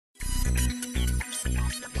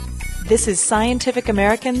This is Scientific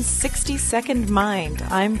American's 60-Second Mind.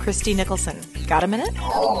 I'm Christie Nicholson. Got a minute?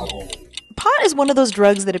 Pot is one of those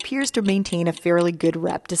drugs that appears to maintain a fairly good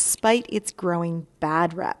rep despite its growing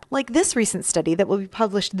bad rep, like this recent study that will be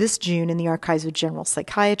published this June in the Archives of General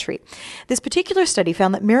Psychiatry. This particular study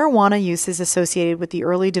found that marijuana use is associated with the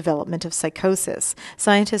early development of psychosis.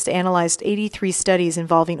 Scientists analyzed 83 studies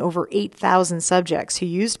involving over 8,000 subjects who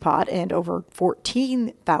used pot and over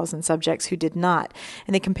 14,000 subjects who did not,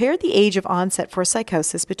 and they compared the age of onset for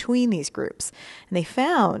psychosis between these groups. And they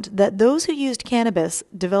found that those who used cannabis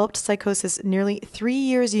developed psychosis nearly 3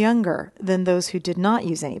 years younger than those who did not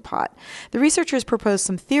use any pot. The researchers proposed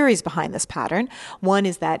some theories behind this pattern. One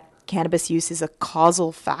is that cannabis use is a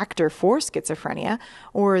causal factor for schizophrenia,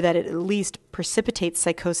 or that it at least precipitates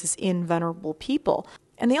psychosis in vulnerable people.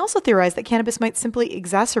 And they also theorized that cannabis might simply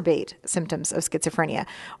exacerbate symptoms of schizophrenia,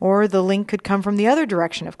 or the link could come from the other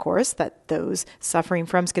direction, of course, that those suffering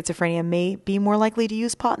from schizophrenia may be more likely to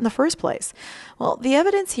use pot in the first place. Well, the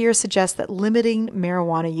evidence here suggests that limiting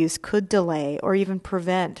marijuana use could delay or even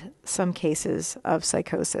prevent some cases of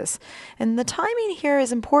psychosis. And the timing here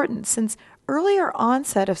is important, since earlier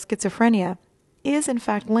onset of schizophrenia is in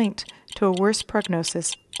fact linked to a worse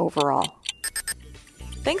prognosis overall.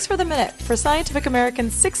 Thanks for the minute. For Scientific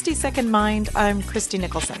American's 60-Second Mind, I'm Christie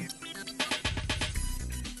Nicholson.